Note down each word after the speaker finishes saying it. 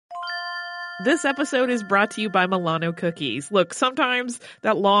This episode is brought to you by Milano Cookies. Look, sometimes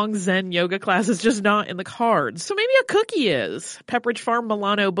that long Zen yoga class is just not in the cards, so maybe a cookie is. Pepperidge Farm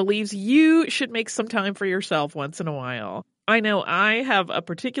Milano believes you should make some time for yourself once in a while. I know I have a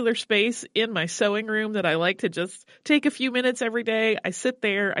particular space in my sewing room that I like to just take a few minutes every day. I sit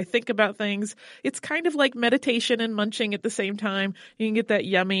there, I think about things. It's kind of like meditation and munching at the same time. You can get that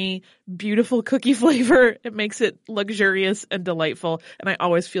yummy, beautiful cookie flavor. It makes it luxurious and delightful, and I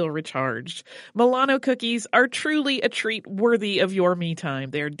always feel recharged. Milano cookies are truly a treat worthy of your me time.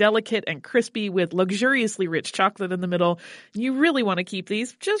 They are delicate and crispy with luxuriously rich chocolate in the middle. You really want to keep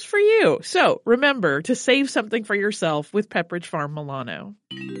these just for you. So remember to save something for yourself with Pepperidge Farm Milano.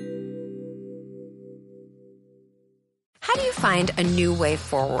 How do you find a new way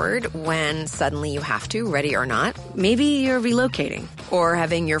forward when suddenly you have to, ready or not? Maybe you're relocating, or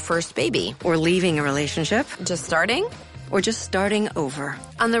having your first baby, or leaving a relationship, just starting, or just starting over.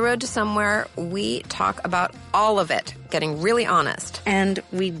 On the road to somewhere, we talk about all of it, getting really honest. And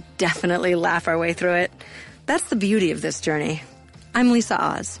we definitely laugh our way through it. That's the beauty of this journey. I'm Lisa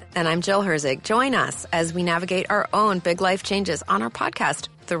Oz. And I'm Jill Herzig. Join us as we navigate our own big life changes on our podcast,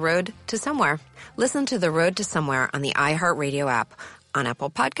 The Road to Somewhere. Listen to The Road to Somewhere on the iHeartRadio app, on Apple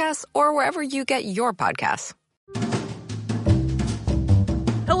Podcasts, or wherever you get your podcasts.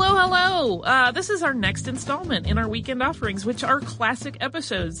 Hello. This is our next installment in our weekend offerings, which are classic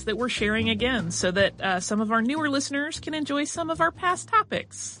episodes that we're sharing again so that some of our newer listeners can enjoy some of our past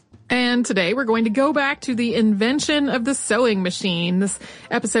topics. And today we're going to go back to the invention of the sewing machine. This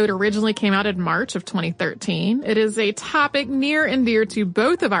episode originally came out in March of 2013. It is a topic near and dear to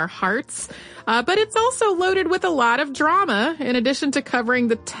both of our hearts, but it's also loaded with a lot of drama, in addition to covering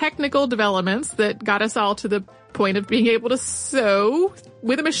the technical developments that got us all to the point of being able to sew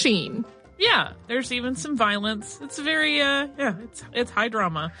with a machine. Yeah, there's even some violence. It's very, it's high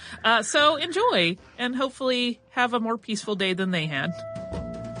drama. So enjoy, and hopefully have a more peaceful day than they had.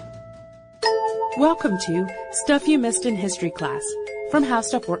 Welcome to Stuff You Missed in History Class from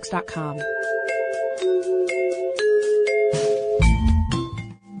HowStuffWorks.com.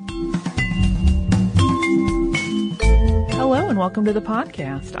 Hello and welcome to the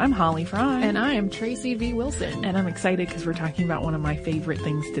podcast. I'm Holly Fry. And I am Tracy V. Wilson. And I'm excited because we're talking about one of my favorite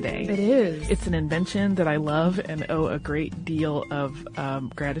things today. It is. It's an invention that I love and owe a great deal of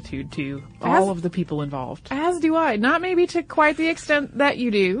gratitude to all of the people involved. As do I. Not maybe to quite the extent that you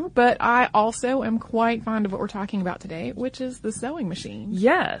do, but I also am quite fond of what we're talking about today, which is the sewing machine.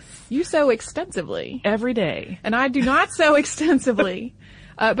 Yes. You sew extensively. Every day. And I do not sew extensively.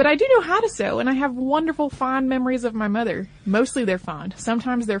 But I do know how to sew, and I have wonderful, fond memories of my mother. Mostly they're fond.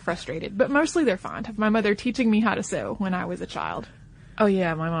 Sometimes they're frustrated, but mostly they're fond of my mother teaching me how to sew when I was a child. Oh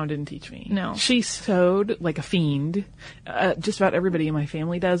yeah, my mom didn't teach me. No. She sewed like a fiend. Just about everybody in my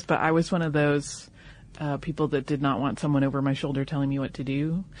family does, but I was one of those people that did not want someone over my shoulder telling me what to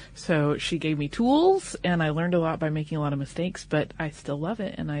do. So she gave me tools, and I learned a lot by making a lot of mistakes, but I still love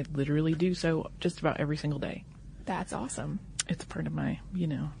it, and I literally do so just about every single day. That's awesome. It's part of my,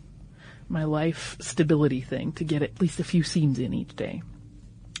 my life stability thing to get at least a few seams in each day.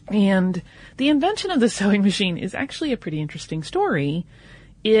 And the invention of the sewing machine is actually a pretty interesting story.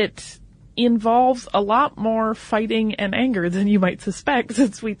 It involves a lot more fighting and anger than you might suspect,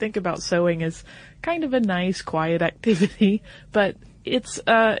 since we think about sewing as kind of a nice, quiet activity. But it's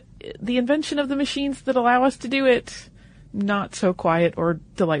the invention of the machines that allow us to do it not so quiet or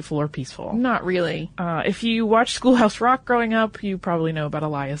delightful or peaceful. Not really. If you watched Schoolhouse Rock growing up, you probably know about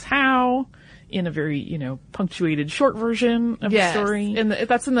Elias Howe in a very, punctuated short version of the story.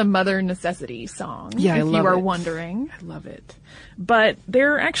 That's in the Mother Necessity song. Yeah, I love it. If you are wondering. I love it. But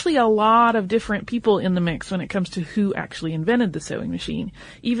there are actually a lot of different people in the mix when it comes to who actually invented the sewing machine,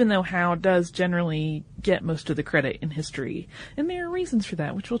 even though Howe does generally get most of the credit in history. And there are reasons for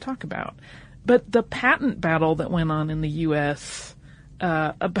that, which we'll talk about. But the patent battle that went on in the U.S.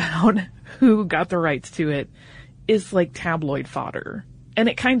 About who got the rights to it is like tabloid fodder. And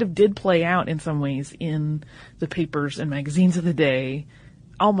it kind of did play out in some ways in the papers and magazines of the day,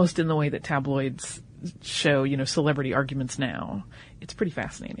 almost in the way that tabloids show, celebrity arguments now. It's pretty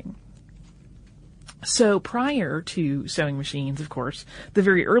fascinating. So prior to sewing machines, of course, the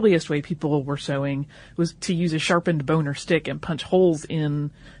very earliest way people were sewing was to use a sharpened bone or stick and punch holes in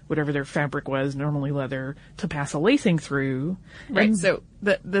whatever their fabric was, normally leather, to pass a lacing through. Right. And so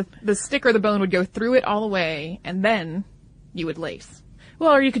the stick or the bone would go through it all the way, and then you would lace.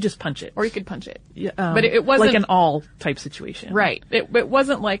 Well, or you could just punch it. Or you could punch it. Yeah, but it wasn't like an awl type situation. Right. It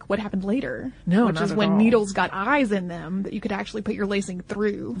wasn't like what happened later. No, which not is at when all. needles got eyes in them that you could actually put your lacing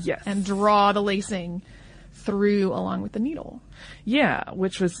through. Yes. And draw the lacing through along with the needle. Yeah,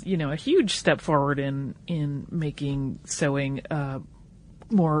 which was, a huge step forward in making sewing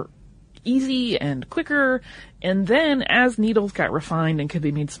more easy and quicker. And then as needles got refined and could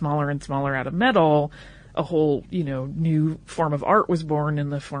be made smaller and smaller out of metal, a whole, new form of art was born in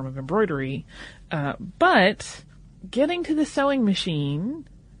the form of embroidery. But getting to the sewing machine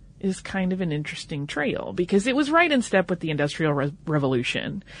is kind of an interesting trail because it was right in step with the Industrial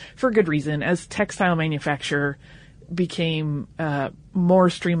Revolution for good reason. As textile manufacture became more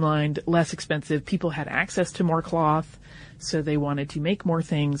streamlined, less expensive, people had access to more cloth, so they wanted to make more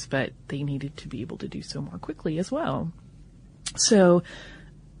things, but they needed to be able to do so more quickly as well. So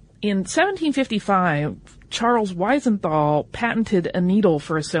in 1755, Charles Weisenthal patented a needle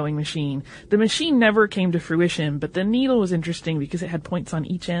for a sewing machine. The machine never came to fruition, but the needle was interesting because it had points on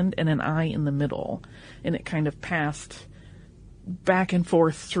each end and an eye in the middle, and it kind of passed back and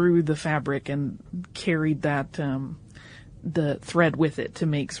forth through the fabric and carried that the thread with it to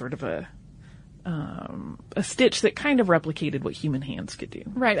make sort of a stitch that kind of replicated what human hands could do.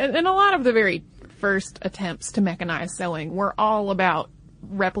 Right, and a lot of the very first attempts to mechanize sewing were all about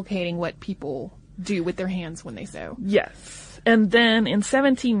replicating what people do with their hands when they sew. Yes. And then in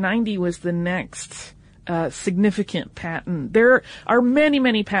 1790 was the next significant patent. There are many,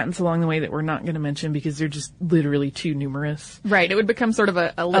 many patents along the way that we're not going to mention because they're just literally too numerous. Right. It would become sort of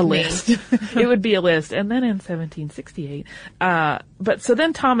a list. It would be a list. And then in 1768, but so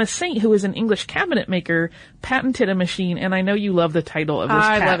then Thomas Saint, who was an English cabinet maker, patented a machine. And I know you love the title of this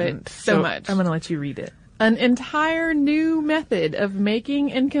patent. I love it so much. I'm going to let you read it. An entire new method of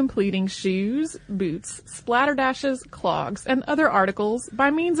making and completing shoes, boots, splatterdashes, clogs, and other articles by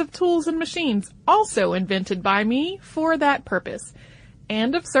means of tools and machines, also invented by me for that purpose,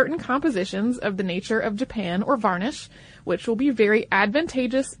 and of certain compositions of the nature of Japan or varnish, which will be very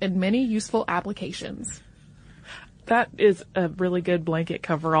advantageous in many useful applications. That is a really good blanket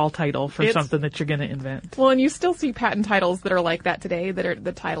coverall title for something that you're going to invent. Well, and you still see patent titles that are like that today,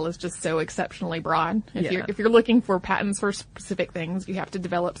 the title is just so exceptionally broad. If you're looking for patents for specific things, you have to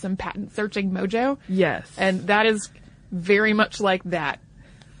develop some patent searching mojo. Yes. And that is very much like that.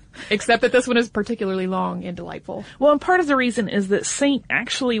 Except that this one is particularly long and delightful. Well, and part of the reason is that Saint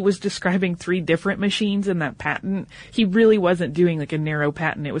actually was describing 3 different machines in that patent. He really wasn't doing like a narrow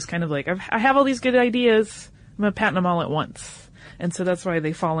patent. It was kind of like, I have all these good ideas. I'm going to patent them all at once. And so that's why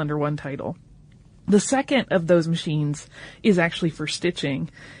they fall under one title. The second of those machines is actually for stitching.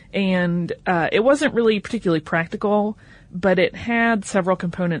 And it wasn't really particularly practical, but it had several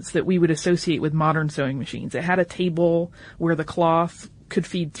components that we would associate with modern sewing machines. It had a table where the cloth could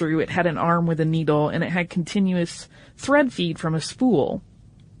feed through. It had an arm with a needle, and it had continuous thread feed from a spool.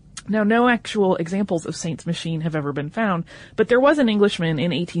 Now, no actual examples of Saint's machine have ever been found, but there was an Englishman in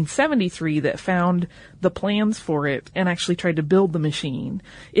 1873 that found the plans for it and actually tried to build the machine.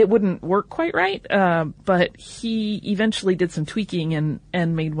 It wouldn't work quite right, but he eventually did some tweaking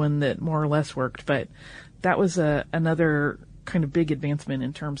and made one that more or less worked. But that was another kind of big advancement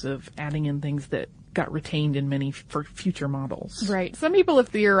in terms of adding in things that got retained in many for future models. Right. Some people have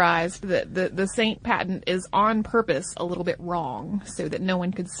theorized that the Saint patent is on purpose a little bit wrong so that no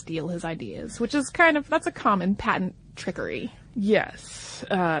one could steal his ideas, which is that's a common patent trickery. Yes.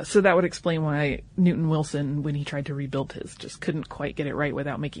 So that would explain why Newton Wilson, when he tried to rebuild his, just couldn't quite get it right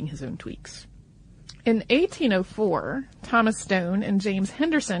without making his own tweaks. In 1804, Thomas Stone and James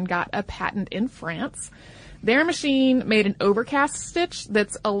Henderson got a patent in France. Their machine made an overcast stitch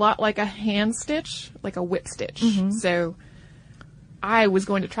that's a lot like a hand stitch, like a whip stitch. Mm-hmm. So I was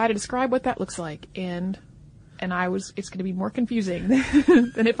going to try to describe what that looks like, and it's going to be more confusing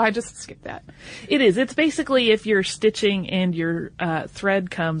than if I just skip that. It is. It's basically if you're stitching and your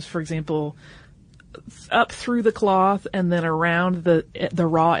thread comes, for example, up through the cloth and then around the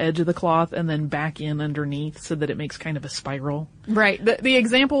raw edge of the cloth and then back in underneath so that it makes kind of a spiral. Right. The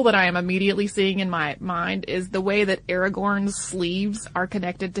example that I am immediately seeing in my mind is the way that Aragorn's sleeves are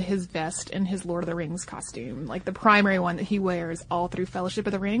connected to his vest in his Lord of the Rings costume, like the primary one that he wears all through Fellowship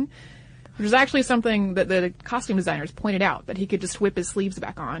of the Ring, which is actually something that the costume designers pointed out, that he could just whip his sleeves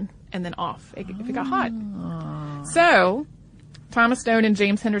back on and then off if it got hot. So Thomas Stone and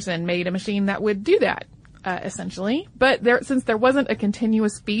James Henderson made a machine that would do that, essentially. But since there wasn't a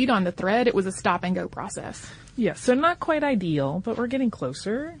continuous feed on the thread, it was a stop-and-go process. Yeah, so not quite ideal, but we're getting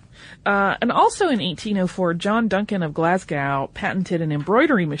closer. And also in 1804, John Duncan of Glasgow patented an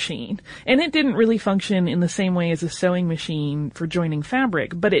embroidery machine. And it didn't really function in the same way as a sewing machine for joining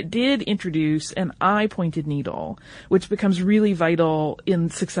fabric, but it did introduce an eye-pointed needle, which becomes really vital in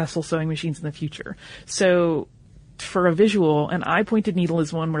successful sewing machines in the future. So for a visual, an eye-pointed needle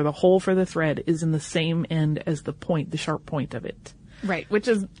is one where the hole for the thread is in the same end as the point, the sharp point of it. Right, which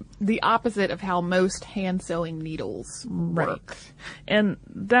is the opposite of how most hand sewing needles work. Right. And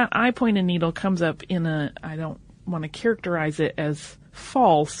that eye-pointed needle comes up in I don't want to characterize it as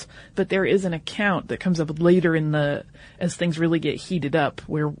false, but there is an account that comes up later as things really get heated up,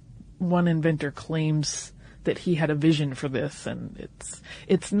 where one inventor claims that he had a vision for this, and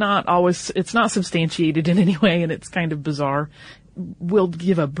it's not substantiated in any way, and it's kind of bizarre. We'll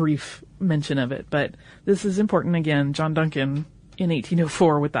give a brief mention of it, but this is important again. John Duncan in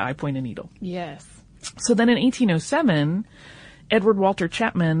 1804 with the eye-pointed needle. Yes. So then in 1807, Edward Walter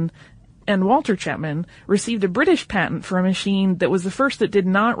Chapman received a British patent for a machine that was the first that did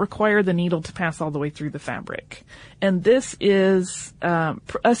not require the needle to pass all the way through the fabric. And this is a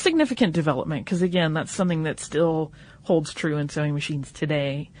significant development because, again, that's something that still holds true in sewing machines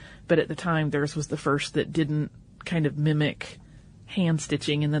today. But at the time, theirs was the first that didn't kind of mimic hand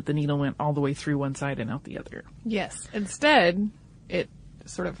stitching and that the needle went all the way through one side and out the other. Yes. Instead, it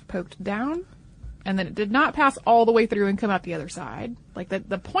sort of poked down, and then it did not pass all the way through and come out the other side. Like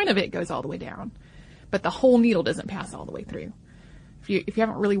the point of it goes all the way down, but the whole needle doesn't pass all the way through. If you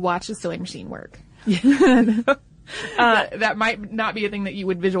haven't really watched a sewing machine work, that might not be a thing that you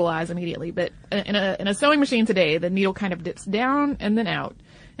would visualize immediately. But in a sewing machine today, the needle kind of dips down and then out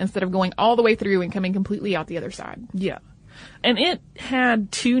instead of going all the way through and coming completely out the other side. Yeah. And it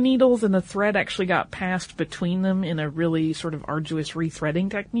had two needles, and the thread actually got passed between them in a really sort of arduous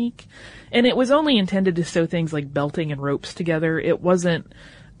rethreading technique. And it was only intended to sew things like belting and ropes together. It wasn't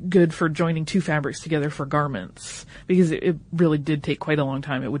good for joining two fabrics together for garments, because it really did take quite a long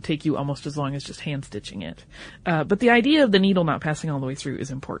time. It would take you almost as long as just hand stitching it. But the idea of the needle not passing all the way through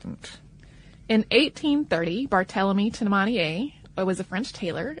is important. In 1830, Barthélemy Thénardier was a French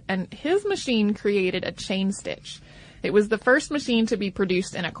tailor, and his machine created a chain stitch. It was the first machine to be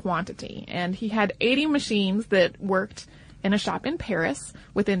produced in a quantity, and he had 80 machines that worked in a shop in Paris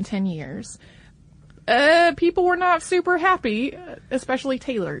within 10 years. People were not super happy, especially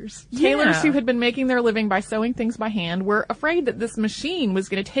tailors. Yeah. Tailors who had been making their living by sewing things by hand were afraid that this machine was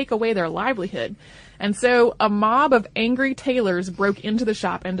going to take away their livelihood. And so a mob of angry tailors broke into the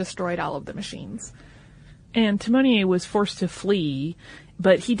shop and destroyed all of the machines. And Thénardier was forced to flee,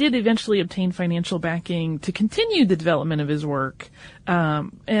 but he did eventually obtain financial backing to continue the development of his work.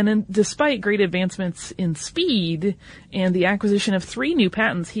 Despite great advancements in speed and the acquisition of 3 new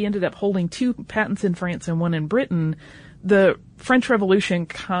patents, he ended up holding 2 patents in France and 1 in Britain. The French Revolution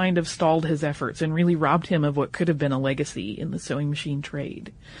kind of stalled his efforts and really robbed him of what could have been a legacy in the sewing machine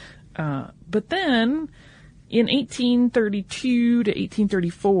trade. But then, in 1832 to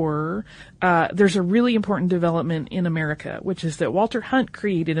 1834, there's a really important development in America, which is that Walter Hunt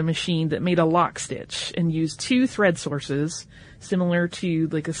created a machine that made a lock stitch and used 2 thread sources, similar to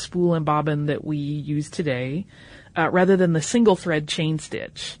like a spool and bobbin that we use today, rather than the single thread chain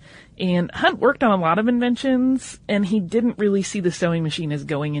stitch. And Hunt worked on a lot of inventions, and he didn't really see the sewing machine as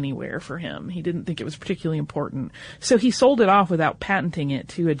going anywhere for him. He didn't think it was particularly important. So he sold it off without patenting it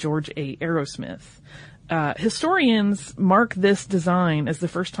to a George A. Arrowsmith. Historians mark this design as the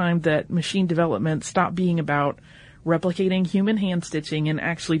first time that machine development stopped being about replicating human hand stitching and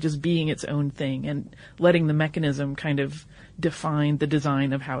actually just being its own thing and letting the mechanism kind of define the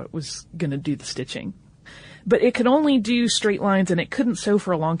design of how it was going to do the stitching. But it could only do straight lines, and it couldn't sew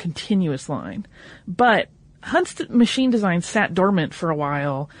for a long continuous line. But Hunt's machine design sat dormant for a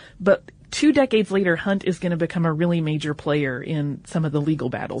while, but 2 decades later, Hunt is going to become a really major player in some of the legal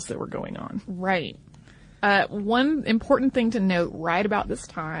battles that were going on. Right. One important thing to note right about this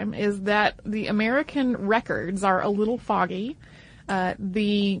time is that the American records are a little foggy.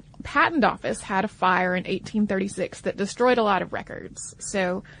 The Patent Office had a fire in 1836 that destroyed a lot of records.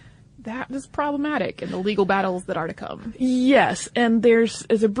 So that is problematic in the legal battles that are to come. Yes, and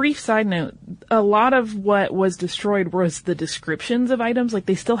as a brief side note, a lot of what was destroyed was the descriptions of items. Like,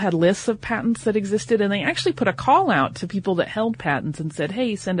 they still had lists of patents that existed, and they actually put a call out to people that held patents and said,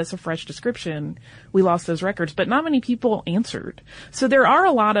 hey, send us a fresh description. We lost those records, but not many people answered. So there are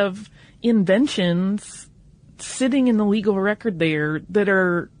a lot of inventions sitting in the legal record there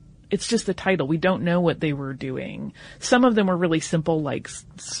that it's just the title. We don't know what they were doing. Some of them were really simple, like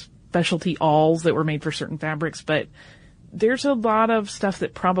specialty awls that were made for certain fabrics, but there's a lot of stuff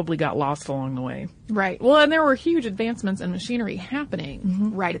that probably got lost along the way. Right. Well, and there were huge advancements in machinery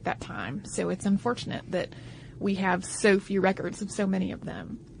happening right at that time. So it's unfortunate that we have so few records of so many of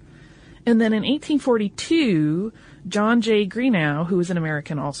them. And then in 1842, John J. Greenough, who was an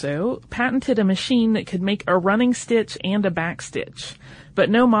American also, patented a machine that could make a running stitch and a back stitch. But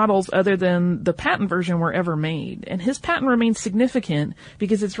no models other than the patent version were ever made. And his patent remains significant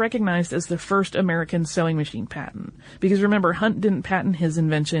because it's recognized as the first American sewing machine patent. Because remember, Hunt didn't patent his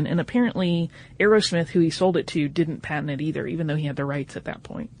invention, and apparently Aerosmith, who he sold it to, didn't patent it either, even though he had the rights at that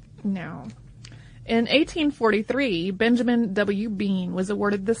point. No. In 1843, Benjamin W. Bean was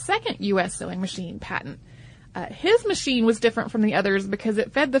awarded the second U.S. sewing machine patent. His machine was different from the others because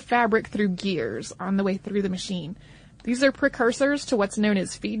it fed the fabric through gears on the way through the machine. These are precursors to what's known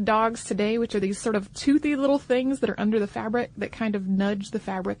as feed dogs today, which are these sort of toothy little things that are under the fabric that kind of nudge the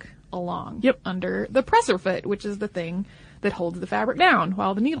fabric along. Yep. Under the presser foot, which is the thing that holds the fabric down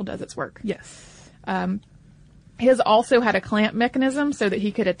while the needle does its work. Yes. His also had a clamp mechanism so that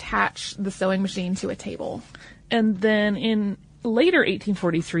he could attach the sewing machine to a table. And then in later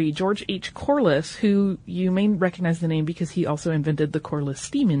 1843, George H. Corliss, who you may recognize the name because he also invented the Corliss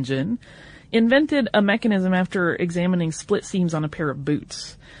steam engine, invented a mechanism after examining split seams on a pair of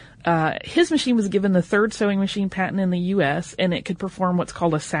boots. His machine was given the third sewing machine patent in the U.S., and it could perform what's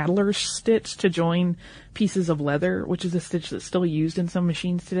called a saddler's stitch to join pieces of leather, which is a stitch that's still used in some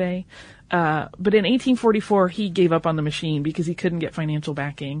machines today. But in 1844, he gave up on the machine because he couldn't get financial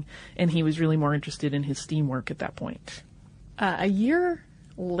backing, and he was really more interested in his steam work at that point. A year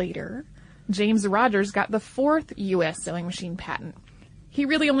later, James Rogers got the fourth U.S. sewing machine patent. He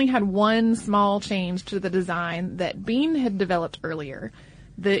really only had one small change to the design that Bean had developed earlier.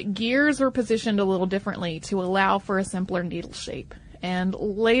 The gears were positioned a little differently to allow for a simpler needle shape, and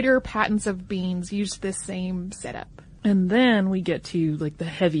later patents of Bean's used this same setup. And then we get to, like, the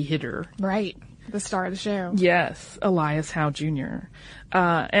heavy hitter. Right. The star of the show. Yes, Elias Howe Jr.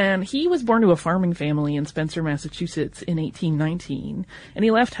 And he was born to a farming family in Spencer, Massachusetts in 1819. And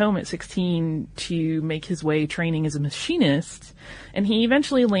he left home at 16 to make his way training as a machinist. And he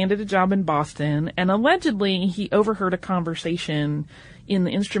eventually landed a job in Boston. And allegedly, he overheard a conversation in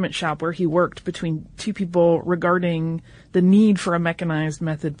the instrument shop where he worked between two people regarding the need for a mechanized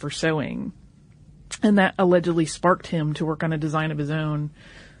method for sewing. And that allegedly sparked him to work on a design of his own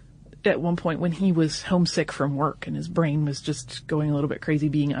at one point when he was homesick from work and his brain was just going a little bit crazy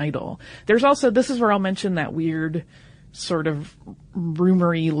being idle. There's also, this is where I'll mention that weird sort of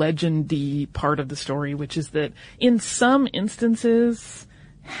rumory, legendy part of the story, which is that in some instances,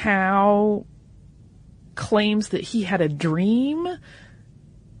 Howe claims that he had a dream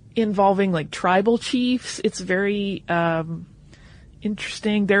involving like tribal chiefs. It's very,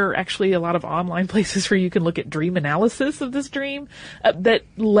 interesting. There are actually a lot of online places where you can look at dream analysis of this dream that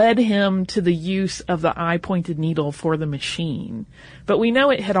led him to the use of the eye-pointed needle for the machine. But we know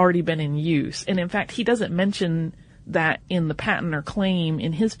it had already been in use. And in fact, he doesn't mention that in the patent or claim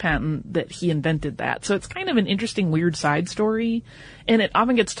in his patent that he invented that. So it's kind of an interesting, weird side story. And it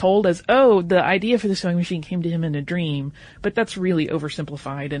often gets told as, oh, the idea for the sewing machine came to him in a dream. But that's really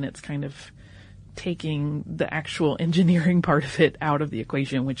oversimplified, and it's kind of taking the actual engineering part of it out of the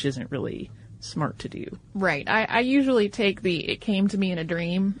equation, which isn't really smart to do. Right. I usually take the "it came to me in a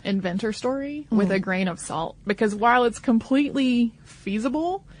dream" inventor story with a grain of salt, because while it's completely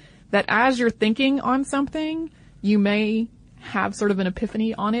feasible that as you're thinking on something, you may have sort of an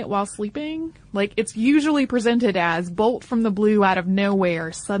epiphany on it while sleeping, like it's usually presented as bolt from the blue out of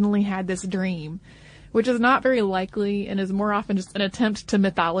nowhere, suddenly had this dream, which is not very likely and is more often just an attempt to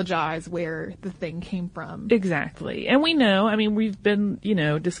mythologize where the thing came from. Exactly. And we know, I mean, we've been,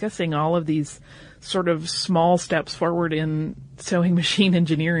 discussing all of these sort of small steps forward in sewing machine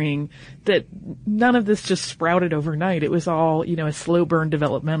engineering, that none of this just sprouted overnight. It was all, a slow burn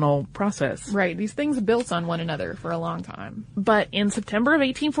developmental process. Right. These things built on one another for a long time. But in September of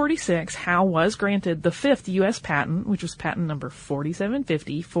 1846, Howe was granted the fifth U.S. patent, which was patent number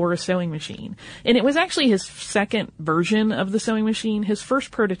 4750, for a sewing machine. And it was actually his second version of the sewing machine. His first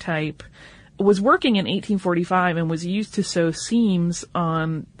prototype was working in 1845 and was used to sew seams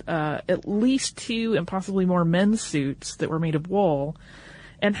on at least 2 and possibly more men's suits that were made of wool.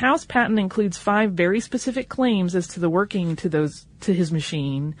 And Howe's patent includes 5 very specific claims as to the working to his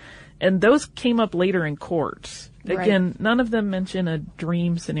machine, and those came up later in court. Right. Again, none of them mention a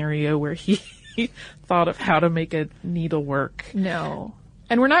dream scenario where he thought of how to make a needle work. No.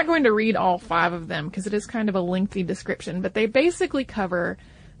 And we're not going to read all 5 of them because it is kind of a lengthy description, but they basically cover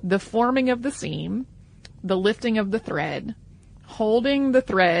the forming of the seam, the lifting of the thread, holding the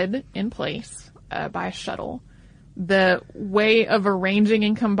thread in place by a shuttle, the way of arranging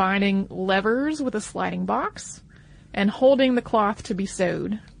and combining levers with a sliding box, and holding the cloth to be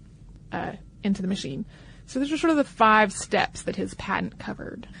sewed into the machine. So those are sort of the 5 steps that his patent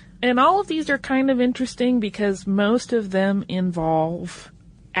covered. And all of these are kind of interesting because most of them involve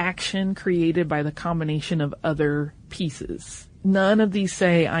action created by the combination of other pieces. None of these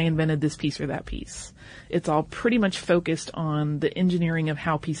say, I invented this piece or that piece. It's all pretty much focused on the engineering of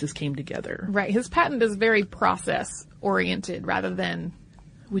how pieces came together. Right. His patent is very process-oriented rather than...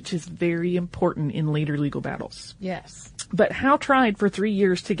 Which is very important in later legal battles. Yes. But Howe tried for 3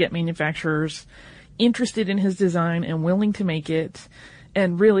 years to get manufacturers interested in his design and willing to make it,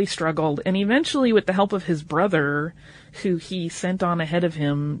 and really struggled. And eventually, with the help of his brother, who he sent on ahead of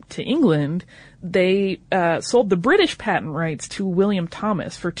him to England, they sold the British patent rights to William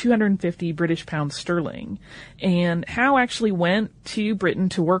Thomas for 250 British pounds sterling. And Howe actually went to Britain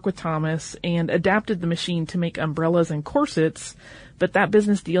to work with Thomas and adapted the machine to make umbrellas and corsets, but that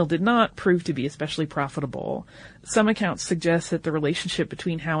business deal did not prove to be especially profitable. Some accounts suggest that the relationship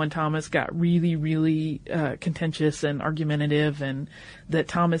between Howe and Thomas got really, really contentious and argumentative, and that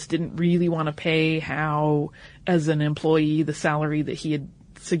Thomas didn't really want to pay Howe as an employee the salary that he had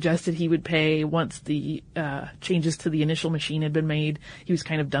suggested he would pay once the changes to the initial machine had been made. He was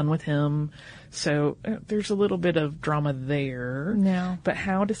kind of done with him. So there's a little bit of drama there. No. But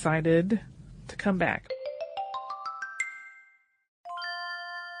Howe decided to come back.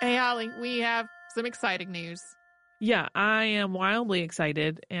 Hey, Holly, we have some exciting news. Yeah, I am wildly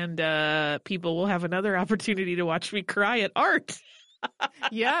excited, and people will have another opportunity to watch me cry at art.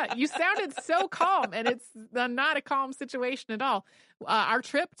 Yeah, you sounded so calm, and it's not a calm situation at all. Our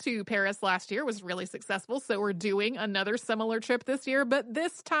trip to Paris last year was really successful, so we're doing another similar trip this year, but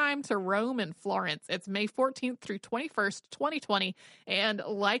this time to Rome and Florence. It's May 14th through 21st, 2020, and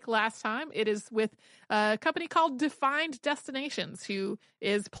like last time, it is with a company called Defined Destinations, who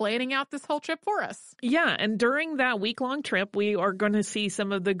is planning out this whole trip for us. Yeah, and during that week-long trip, we are going to see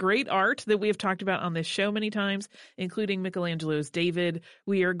some of the great art that we have talked about on this show many times, including Michelangelo's David.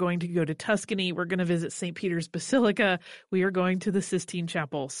 We are going to go to Tuscany. We're going to visit St. Peter's Basilica. We are going to the Sistine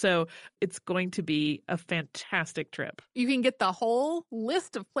Chapel. So it's going to be a fantastic trip. You can get the whole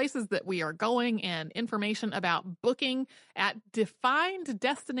list of places that we are going and information about booking at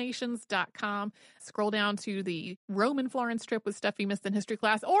defineddestinations.com. Scroll down to the Rome and Florence trip with Stuff You Missed in History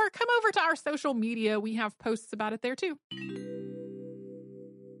Class, or come over to our social media. We have posts about it there too.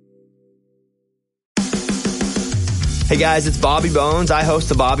 Hey guys, it's Bobby Bones. I host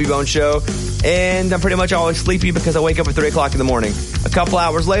the Bobby Bones Show, and I'm pretty much always sleepy because I wake up at 3 o'clock in the morning. A couple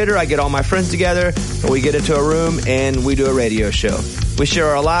hours later, I get all my friends together, and we get into a room, and we do a radio show. We share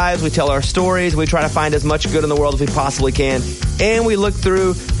our lives, we tell our stories, we try to find as much good in the world as we possibly can, and we look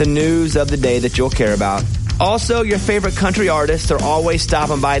through the news of the day that you'll care about. Also, your favorite country artists are always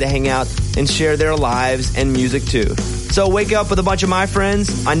stopping by to hang out and share their lives and music too. So wake up with a bunch of my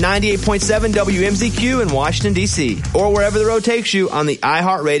friends on 98.7 WMZQ in Washington, D.C., or wherever the road takes you on the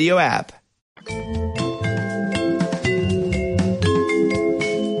iHeartRadio app.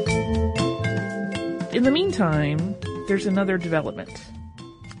 In the meantime, there's another development.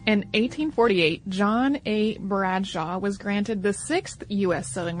 In 1848, John A. Bradshaw was granted the 6th U.S.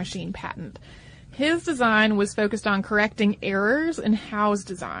 sewing machine patent. His design was focused on correcting errors in Howe's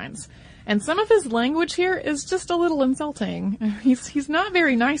designs. And some of his language here is just a little insulting. He's not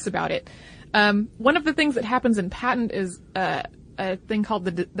very nice about it. One of the things that happens in patent is a thing called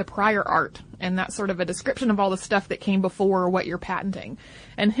the prior art, and that's sort of a description of all the stuff that came before what you're patenting.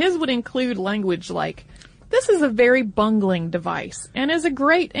 And his would include language like, "This is a very bungling device and is a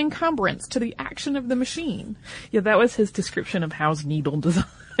great encumbrance to the action of the machine." Yeah, that was his description of Howe's needle design.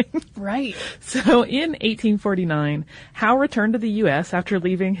 Right. So in 1849, Howe returned to the U.S. after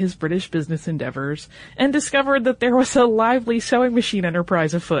leaving his British business endeavors and discovered that there was a lively sewing machine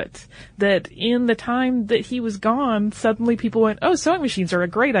enterprise afoot. That in the time that he was gone, suddenly people went, "Oh, sewing machines are a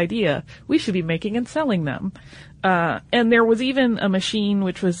great idea. We should be making and selling them." And there was even a machine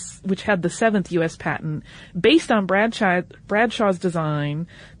which had the 7th U.S. patent based on Bradshaw's design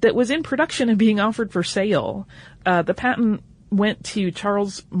that was in production and being offered for sale. The patent went to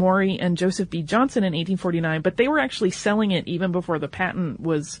Charles Morey and Joseph B. Johnson in 1849, but they were actually selling it even before the patent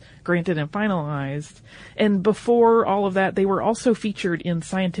was granted and finalized. And before all of that, they were also featured in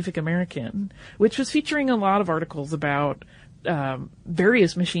Scientific American, which was featuring a lot of articles about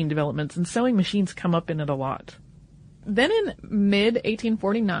various machine developments, and sewing machines come up in it a lot. Then in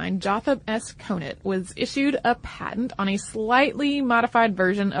mid-1849, Jotham S. Conant was issued a patent on a slightly modified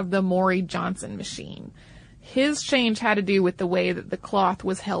version of the Morey-Johnson machine. His change had to do with the way that the cloth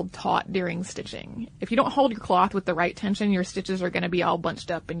was held taut during stitching. If you don't hold your cloth with the right tension, your stitches are going to be all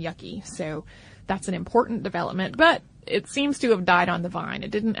bunched up and yucky. So that's an important development, but it seems to have died on the vine. It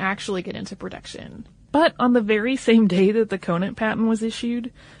didn't actually get into production. But on the very same day that the Conant patent was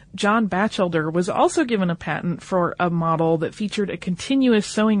issued, John Batchelder was also given a patent for a model that featured a continuous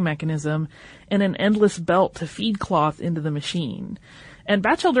sewing mechanism and an endless belt to feed cloth into the machine. And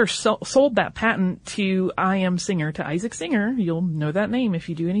Batchelder sold that patent to Isaac Singer, you'll know that name if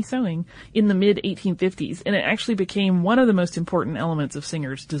you do any sewing, in the mid-1850s. And it actually became one of the most important elements of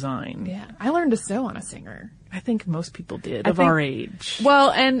Singer's design. Yeah, I learned to sew on a Singer. I think most people did of our age. Well,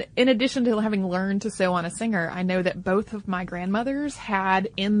 and in addition to having learned to sew on a Singer, I know that both of my grandmothers had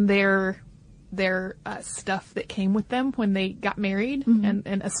in their stuff that came with them when they got married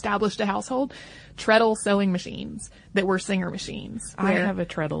and established a household, treadle sewing machines that were Singer machines. I have a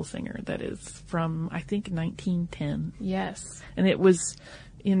treadle Singer that is from, I think, 1910. Yes. And it was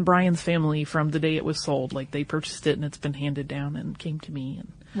in Brian's family from the day it was sold. Like, they purchased it and it's been handed down and came to me.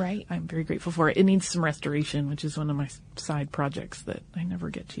 And right. I'm very grateful for it. It needs some restoration, which is one of my side projects that I never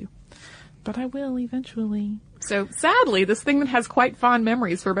get to. But I will eventually. So sadly, this thing that has quite fond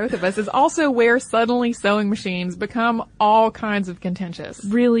memories for both of us is also where suddenly sewing machines become all kinds of contentious.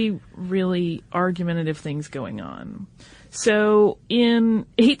 Really, really argumentative things going on. So in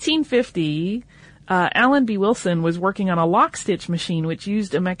 1850, Allen B. Wilson was working on a lock stitch machine which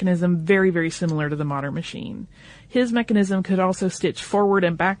used a mechanism very, very similar to the modern machine. His mechanism could also stitch forward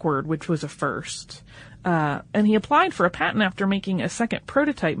and backward, which was a first. And he applied for a patent after making a second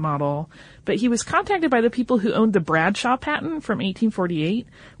prototype model, but he was contacted by the people who owned the Bradshaw patent from 1848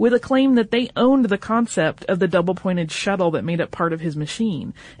 with a claim that they owned the concept of the double-pointed shuttle that made up part of his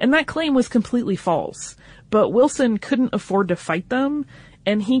machine. And that claim was completely false. But Wilson couldn't afford to fight them,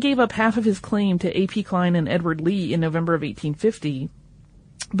 and he gave up half of his claim to A.P. Klein and Edward Lee in November of 1850.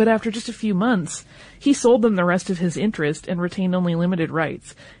 But after just a few months, he sold them the rest of his interest and retained only limited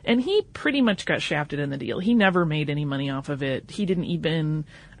rights. And he pretty much got shafted in the deal. He never made any money off of it. He didn't even,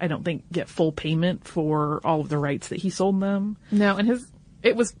 I don't think, get full payment for all of the rights that he sold them. No, and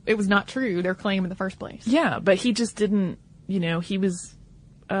it was not true, their claim in the first place. Yeah, but he just didn't, he was,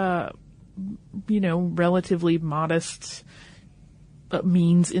 relatively modest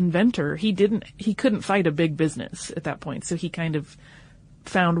means inventor. He couldn't fight a big business at that point. So he kind of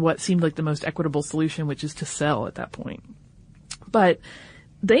found what seemed like the most equitable solution, which is to sell at that point. But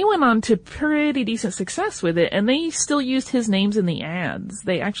they went on to pretty decent success with it, and they still used his names in the ads.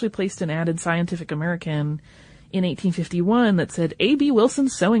 They actually placed an ad in Scientific American in 1851 that said, A.B.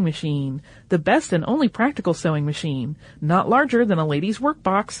 Wilson's sewing machine, the best and only practical sewing machine, not larger than a lady's work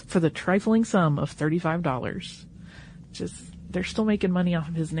box for the trifling sum of $35. They're still making money off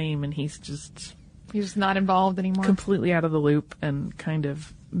of his name, and he's just not involved anymore. Completely out of the loop and kind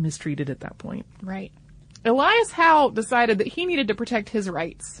of mistreated at that point. Right. Elias Howe decided that he needed to protect his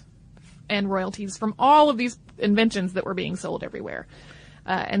rights and royalties from all of these inventions that were being sold everywhere.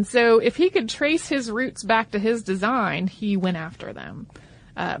 And so if he could trace his roots back to his design, he went after them.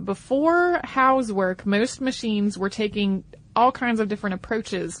 Before Howe's work, most machines were taking all kinds of different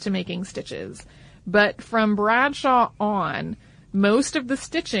approaches to making stitches. But from Bradshaw on, most of the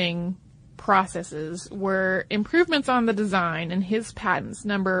stitching processes were improvements on the design in his patents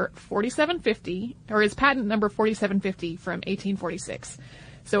number 4750, or his patent number 4750 from 1846.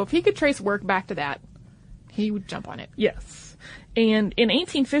 So if he could trace work back to that, he would jump on it. Yes. And in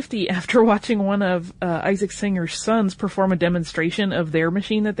 1850, after watching one of Isaac Singer's sons perform a demonstration of their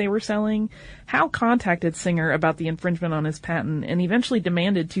machine that they were selling, Howe contacted Singer about the infringement on his patent and eventually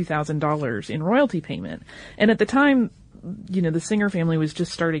demanded $2,000 in royalty payment. And at the time, the Singer family was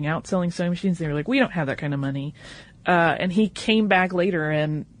just starting out selling sewing machines. They were like, we don't have that kind of money. And he came back later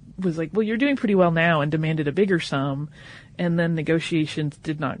and was like, well, you're doing pretty well now, and demanded a bigger sum. And then negotiations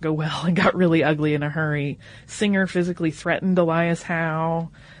did not go well and got really ugly in a hurry. Singer physically threatened Elias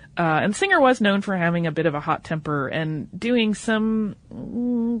Howe. And Singer was known for having a bit of a hot temper and doing some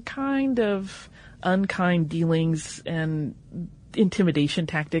kind of unkind dealings and intimidation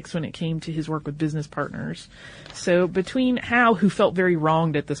tactics when it came to his work with business partners. So between Howe, who felt very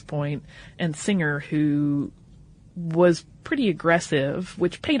wronged at this point, and Singer, who was pretty aggressive,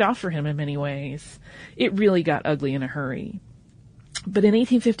 which paid off for him in many ways, it really got ugly in a hurry. But in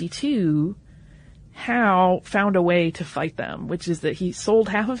 1852, Howe found a way to fight them, which is that he sold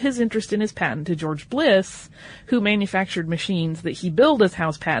half of his interest in his patent to George Bliss, who manufactured machines that he billed as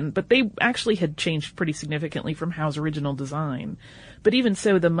Howe's patent, but they actually had changed pretty significantly from Howe's original design. But even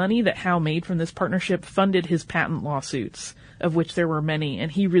so, the money that Howe made from this partnership funded his patent lawsuits, of which there were many,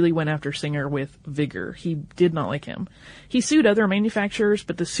 and he really went after Singer with vigor. He did not like him. He sued other manufacturers,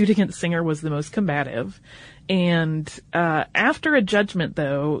 but the suit against Singer was the most combative. And after a judgment,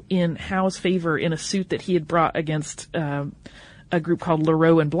 though, in Howe's favor in a suit that he had brought against a group called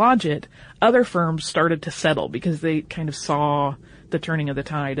Leroux and Blodgett, other firms started to settle because they kind of saw the turning of the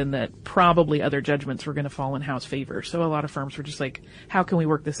tide and that probably other judgments were going to fall in Howe's favor. So a lot of firms were just like, how can we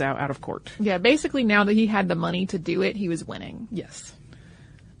work this out of court? Yeah, basically now that he had the money to do it, he was winning. Yes.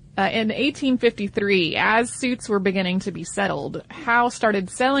 In 1853, as suits were beginning to be settled, Howe started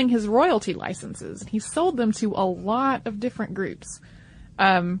selling his royalty licenses. He sold them to a lot of different groups,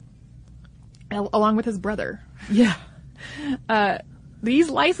 along with his brother. Yeah. These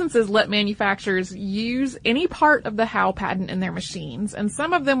licenses let manufacturers use any part of the Howe patent in their machines, and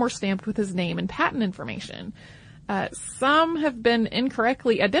some of them were stamped with his name and patent information. Some have been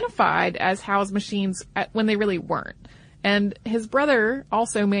incorrectly identified as Howe's machines when they really weren't. And his brother,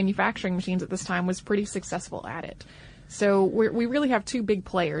 also manufacturing machines at this time, was pretty successful at it. So we really have two big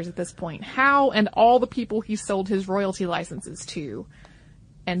players at this point. Howe and all the people he sold his royalty licenses to,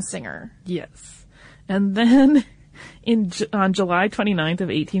 and Singer. Yes. And then on July 29th of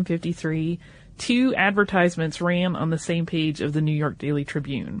 1853, 2 advertisements ran on the same page of the New York Daily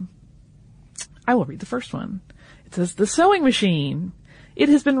Tribune. I will read the first one. It says, "The Sewing Machine. It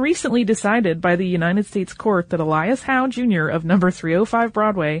has been recently decided by the United States Court that Elias Howe, Jr. of number 305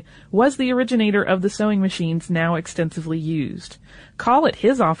 Broadway was the originator of the sewing machines now extensively used. Call at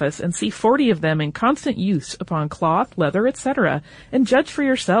his office and see 40 of them in constant use upon cloth, leather, etc., and judge for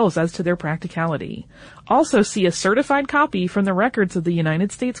yourselves as to their practicality. Also see a certified copy from the records of the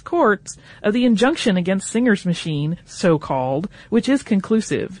United States Courts of the injunction against Singer's machine, so-called, which is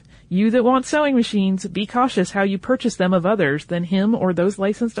conclusive. You that want sewing machines, be cautious how you purchase them of others than him or those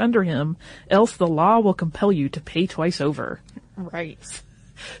licensed under him, else the law will compel you to pay twice over." Right.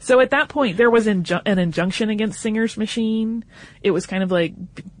 So at that point, there was an injunction against Singer's machine. It was kind of like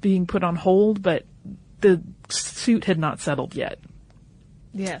being put on hold, but the suit had not settled yet.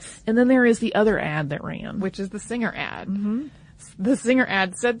 Yes. And then there is the other ad that ran. Which is the Singer ad. Mm-hmm. The Singer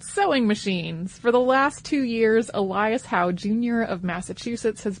ad said, "Sewing machines. For the last 2 years, Elias Howe, Jr. of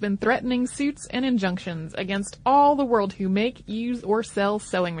Massachusetts has been threatening suits and injunctions against all the world who make, use, or sell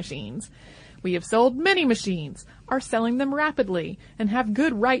sewing machines. We have sold many machines, are selling them rapidly, and have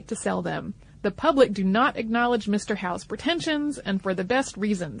good right to sell them. The public do not acknowledge Mr. Howe's pretensions, and for the best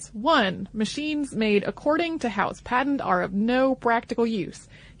reasons. 1. Machines made according to Howe's patent are of no practical use.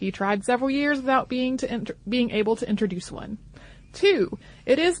 He tried several years without being able to introduce one. 2.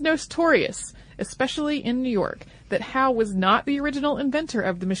 It is notorious, especially in New York, that Howe was not the original inventor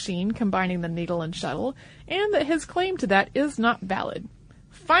of the machine combining the needle and shuttle, and that his claim to that is not valid.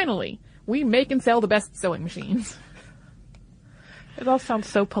 Finally, we make and sell the best sewing machines." It all sounds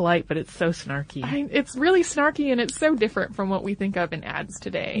so polite, but it's so snarky. It's really snarky, and it's so different from what we think of in ads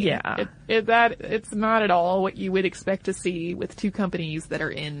today. Yeah. It's not at all what you would expect to see with two companies that are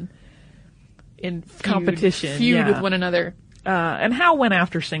in competition, feud with one another. And Howe went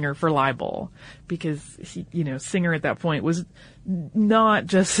after Singer for libel because Singer at that point was not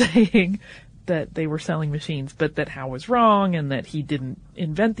just saying that they were selling machines, but that Howe was wrong and that he didn't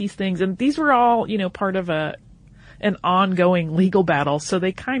invent these things. And these were all, part of an ongoing legal battle. So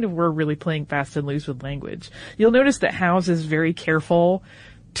they kind of were really playing fast and loose with language. You'll notice that Howe's is very careful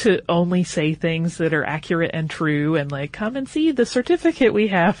to only say things that are accurate and true and like, come and see the certificate we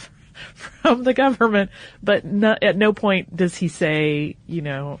have from the government, but at no point does he say,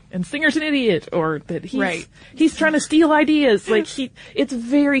 and Singer's an idiot, or that he's trying to steal ideas. Like it's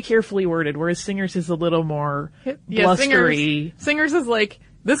very carefully worded, whereas Singer's is a little more blustery. Singer's is like,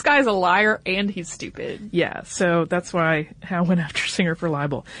 this guy's a liar and he's stupid. Yeah, so that's why Howe went after Singer for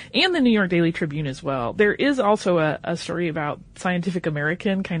libel. And the New York Daily Tribune as well. There is also a story about Scientific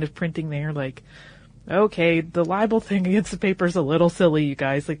American kind of printing there, like, okay, the libel thing against the paper's a little silly, you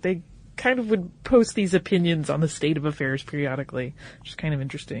guys. Like, they kind of would post these opinions on the state of affairs periodically, which is kind of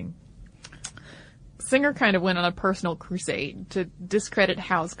interesting. Singer kind of went on a personal crusade to discredit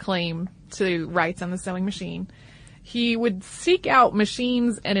Howe's claim to rights on the sewing machine. He would seek out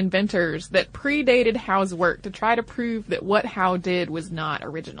machines and inventors that predated Howe's work to try to prove that what Howe did was not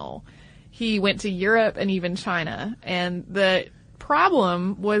original. He went to Europe and even China, and the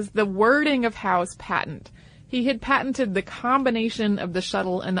problem was the wording of Howe's patent. He had patented the combination of the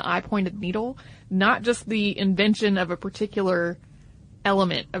shuttle and the eye-pointed needle, not just the invention of a particular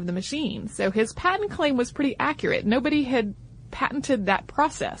element of the machine. So his patent claim was pretty accurate. Nobody had patented that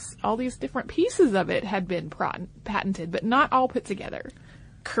process. All these different pieces of it had been patented, but not all put together.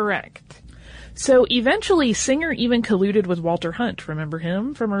 Correct. So eventually Singer even colluded with Walter Hunt. Remember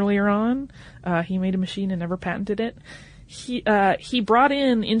him from earlier on? He made a machine and never patented it. He brought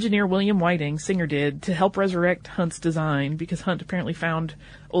in engineer William Whiting, Singer did, to help resurrect Hunt's design, because Hunt apparently found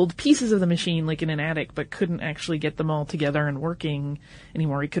old pieces of the machine like in an attic, but couldn't actually get them all together and working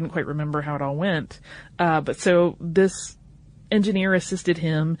anymore. He couldn't quite remember how it all went. But so this engineer assisted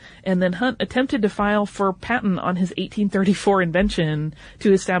him, and then Hunt attempted to file for patent on his 1834 invention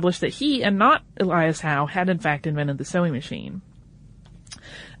to establish that he, and not Elias Howe, had in fact invented the sewing machine.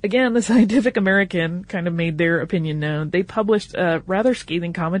 Again, the Scientific American kind of made their opinion known. They published a rather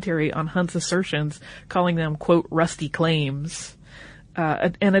scathing commentary on Hunt's assertions, calling them, quote, rusty claims.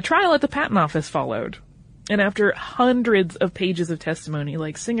 And a trial at the patent office followed. And after hundreds of pages of testimony,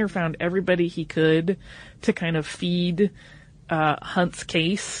 like, Singer found everybody he could to kind of feed Hunt's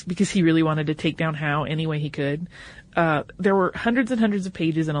case, because he really wanted to take down Howe any way he could. There were hundreds and hundreds of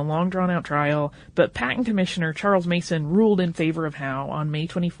pages in a long drawn-out trial, but Patent Commissioner Charles Mason ruled in favor of Howe on May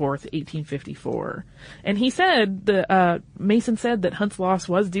 24th, 1854. And he said Mason said that Hunt's loss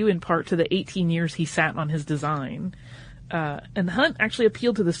was due in part to the 18 years he sat on his design. And Hunt actually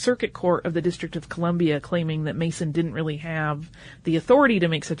appealed to the Circuit Court of the District of Columbia, claiming that Mason didn't really have the authority to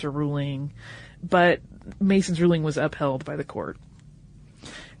make such a ruling, but Mason's ruling was upheld by the court.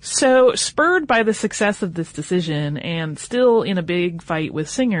 So, spurred by the success of this decision, and still in a big fight with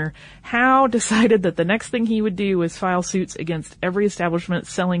Singer, Howe decided that the next thing he would do was file suits against every establishment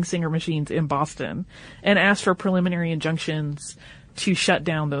selling Singer machines in Boston, and asked for preliminary injunctions to shut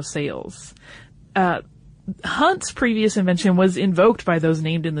down those sales. Hunt's previous invention was invoked by those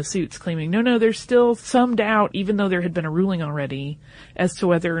named in the suits, claiming, no, there's still some doubt, even though there had been a ruling already, as to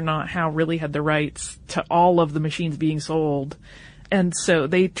whether or not Howe really had the rights to all of the machines being sold. And so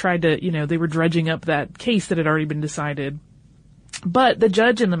they tried to, they were dredging up that case that had already been decided. But the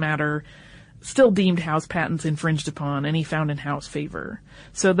judge in the matter still deemed Howe's patents infringed upon, and he found in Howe's favor.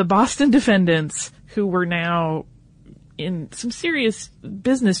 So the Boston defendants, who were now in some serious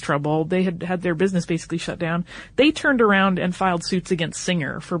business trouble, they had had their business basically shut down, they turned around and filed suits against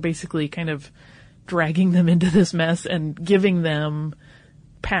Singer for basically kind of dragging them into this mess and giving them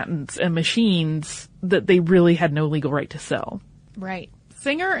patents and machines that they really had no legal right to sell. Right.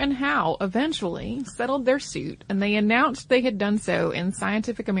 Singer and Howe eventually settled their suit, and they announced they had done so in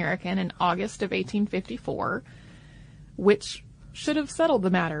Scientific American in August of 1854, which should have settled the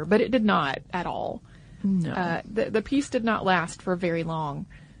matter, but it did not at all. No. The peace did not last for very long.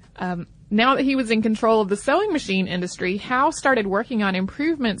 Now that he was in control of the sewing machine industry, Howe started working on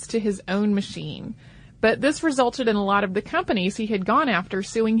improvements to his own machine. But this resulted in a lot of the companies he had gone after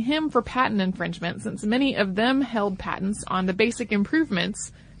suing him for patent infringement, since many of them held patents on the basic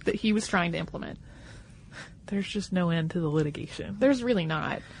improvements that he was trying to implement. There's just no end to the litigation. There's really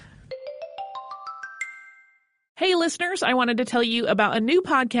not. Hey listeners, I wanted to tell you about a new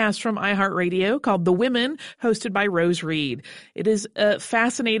podcast from iHeartRadio called The Women, hosted by Rose Reed. It is a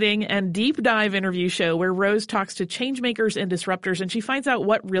fascinating and deep dive interview show where Rose talks to changemakers and disruptors, and she finds out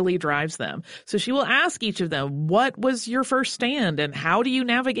what really drives them. So she will ask each of them, what was your first stand, and how do you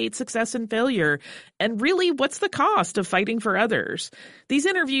navigate success and failure? And really, what's the cost of fighting for others? These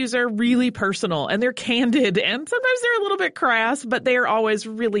interviews are really personal, and they're candid, and sometimes they're a little bit crass, but they are always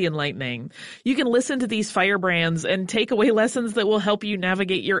really enlightening. You can listen to these firebrands and take away lessons that will help you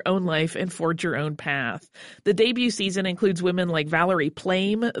navigate your own life and forge your own path. The debut season includes women like Valerie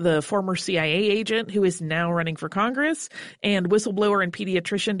Plame, the former CIA agent who is now running for Congress, and whistleblower and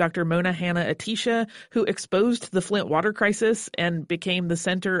pediatrician Dr. Mona Hanna-Attisha, who exposed the Flint water crisis and became the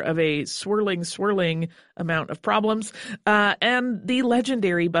center of a swirling amount of problems, and the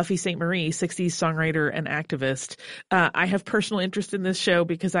legendary Buffy St. Marie, 60s songwriter and activist. I have personal interest in this show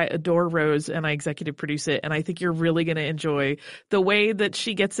because I adore Rose and I executive produce it, and I think you're really going to enjoy the way that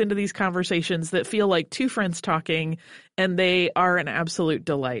she gets into these conversations that feel like two friends talking, and they are an absolute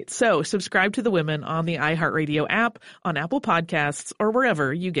delight. So subscribe to The Women on the iHeartRadio app, on Apple Podcasts, or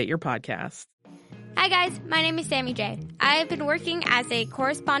wherever you get your podcasts. Hi guys, my name is Sammy J. I've been working as a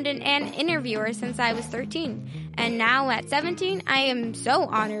correspondent and interviewer since I was 13. And now at 17, I am so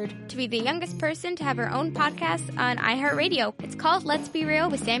honored to be the youngest person to have her own podcast on iHeartRadio. It's called Let's Be Real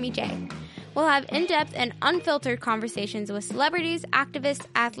with Sammy J. We'll have in-depth and unfiltered conversations with celebrities, activists,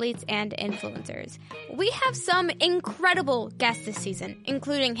 athletes, and influencers. We have some incredible guests this season,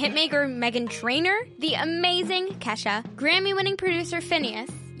 including hitmaker Meghan Trainor, the amazing Kesha, Grammy-winning producer Phineas,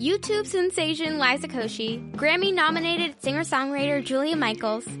 YouTube sensation Liza Koshy, Grammy-nominated singer-songwriter Julia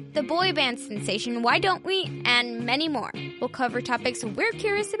Michaels, the boy band sensation Why Don't We, and many more. We'll cover topics we're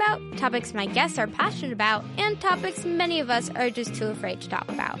curious about, topics my guests are passionate about, and topics many of us are just too afraid to talk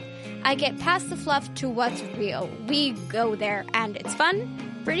about. I get past the fluff to what's real. We go there, and it's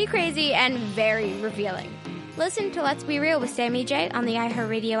fun, pretty crazy, and very revealing. Listen to Let's Be Real with Sammy J on the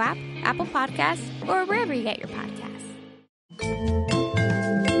iHeartRadio app, Apple Podcasts, or wherever you get your podcasts.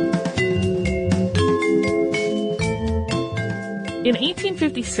 In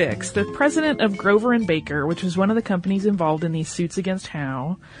 1856, the president of Grover & Baker, which was one of the companies involved in these suits against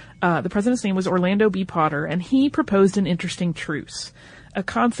Howe, the president's name was Orlando B. Potter, and he proposed an interesting truce, a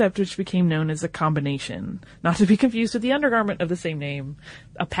concept which became known as a combination, not to be confused with the undergarment of the same name,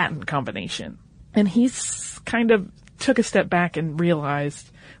 a patent combination. And he's kind of took a step back and realized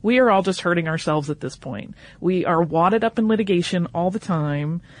we are all just hurting ourselves at this point. We are wadded up in litigation all the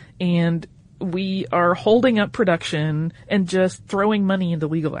time, and we are holding up production and just throwing money into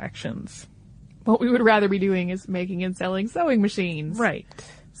legal actions. What we would rather be doing is making and selling sewing machines. Right.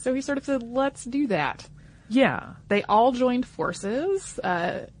 So he sort of said, let's do that. Yeah. They all joined forces.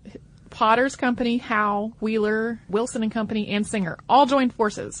 Potter's company, Howe, Wheeler, Wilson and Company, and Singer all joined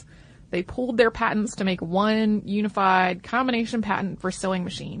forces. They pooled their patents to make one unified combination patent for sewing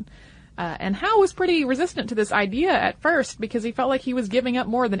machine. And Howe was pretty resistant to this idea at first because he felt like he was giving up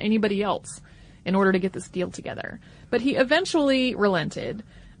more than anybody else in order to get this deal together. But he eventually relented.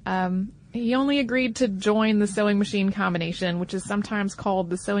 He only agreed to join the sewing machine combination, which is sometimes called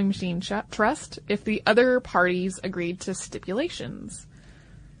the sewing machine trust, if the other parties agreed to stipulations.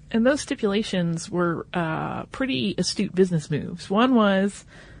 And those stipulations were pretty astute business moves. One was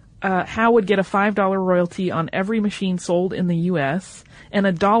Howe would get a $5 royalty on every machine sold in the U.S. and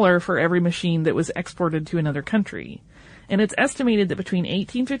 $1 for every machine that was exported to another country. And it's estimated that between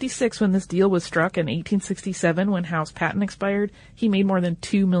 1856, when this deal was struck, and 1867, when Howe's patent expired, he made more than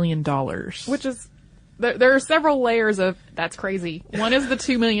 $2 million. Which is, there are several layers of, that's crazy. One is the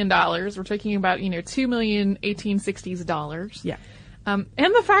 $2 million. We're talking about, $2 million 1860s dollars. Yeah. And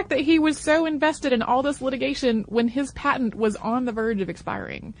the fact that he was so invested in all this litigation when his patent was on the verge of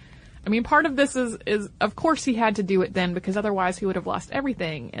expiring. I mean, part of this is of course he had to do it then because otherwise he would have lost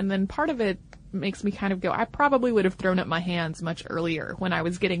everything. And then part of it makes me kind of go, I probably would have thrown up my hands much earlier when I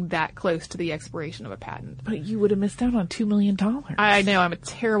was getting that close to the expiration of a patent. But you would have missed out on $2 million. I know, I'm a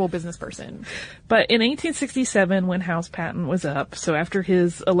terrible business person. But in 1867, when Howe's patent was up, so after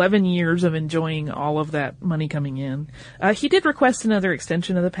his 11 years of enjoying all of that money coming in, he did request another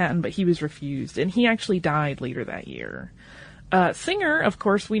extension of the patent, but he was refused, and he actually died later that year. Singer, of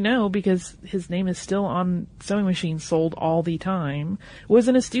course, we know because his name is still on sewing machines sold all the time, was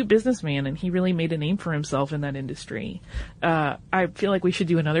an astute businessman, and he really made a name for himself in that industry. I feel like we should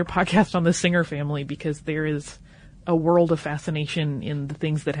do another podcast on the Singer family because there is a world of fascination in the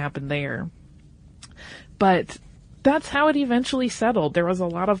things that happened there. But that's how it eventually settled. There was a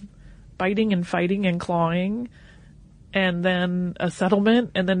lot of biting and fighting and clawing, and then a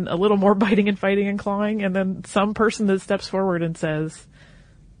settlement, and then a little more biting and fighting and clawing, and then some person that steps forward and says,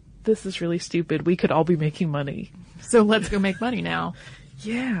 this is really stupid. We could all be making money. So let's go make money now.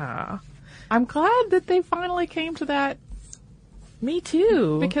 Yeah. I'm glad that they finally came to that. Me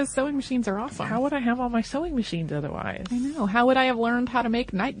too. Because sewing machines are awesome. How would I have all my sewing machines otherwise? I know. How would I have learned how to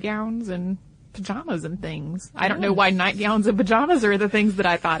make nightgowns and pajamas and things? I don't know why nightgowns and pajamas are the things that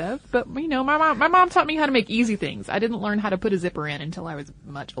I thought of, but my mom taught me how to make easy things. I didn't learn how to put a zipper in until I was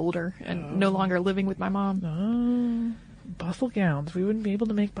much older and no longer living with my mom. Bustle gowns. We wouldn't be able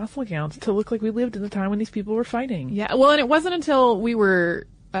to make bustle gowns to look like we lived in the time when these people were fighting. Yeah, well, and it wasn't until we were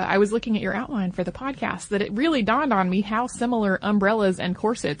I was looking at your outline for the podcast that it really dawned on me how similar umbrellas and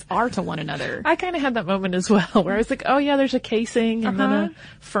corsets are to one another. I kind of had that moment as well, where I was like, oh yeah, there's a casing and then a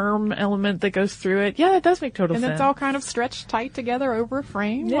firm element that goes through it. Yeah, that does make total sense. And it's all kind of stretched tight together over a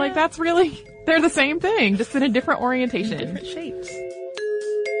frame. Yeah. Like, that's really, they're the same thing, just in a different orientation. Different shapes.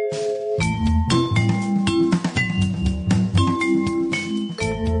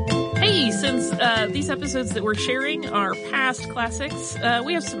 Since these episodes that we're sharing are past classics,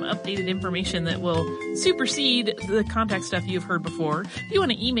 we have some updated information that will supersede the contact stuff you've heard before. If you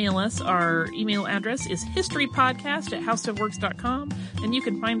want to email us, our email address is historypodcast@howstuffworks.com, and you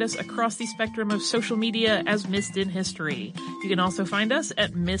can find us across the spectrum of social media as Missed in History. You can also find us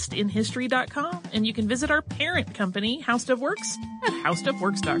at missedinhistory.com, and you can visit our parent company, How Stuff Works, at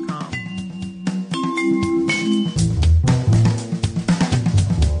howstuffworks.com.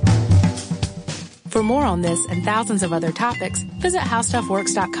 For more on this and thousands of other topics, visit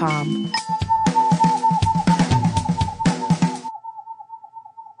howstuffworks.com.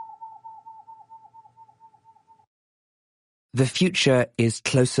 The future is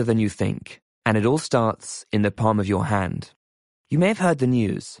closer than you think, and it all starts in the palm of your hand. You may have heard the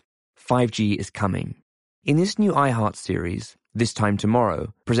news. 5G is coming. In this new iHeart series, This Time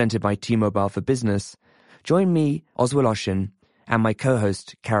Tomorrow, presented by T-Mobile for Business, join me, Oswald Oshin, and my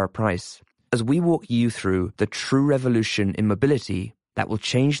co-host, Kara Price, as we walk you through the true revolution in mobility that will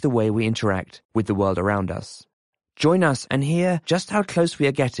change the way we interact with the world around us. Join us and hear just how close we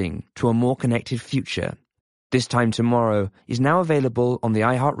are getting to a more connected future. This Time Tomorrow is now available on the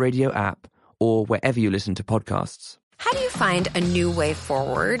iHeartRadio app or wherever you listen to podcasts. How do you find a new way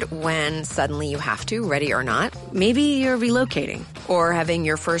forward when suddenly you have to, ready or not? Maybe you're relocating. Or having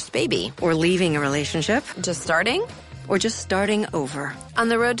your first baby. Or leaving a relationship. Just starting? Or just starting over. On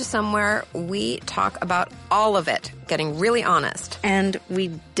the Road to Somewhere, we talk about all of it, getting really honest. And we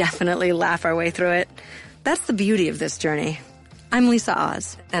definitely laugh our way through it. That's the beauty of this journey. I'm Lisa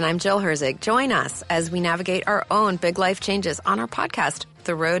Oz. And I'm Jill Herzig. Join us as we navigate our own big life changes on our podcast,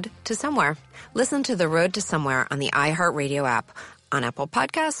 The Road to Somewhere. Listen to The Road to Somewhere on the iHeartRadio app, on Apple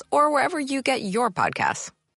Podcasts, or wherever you get your podcasts.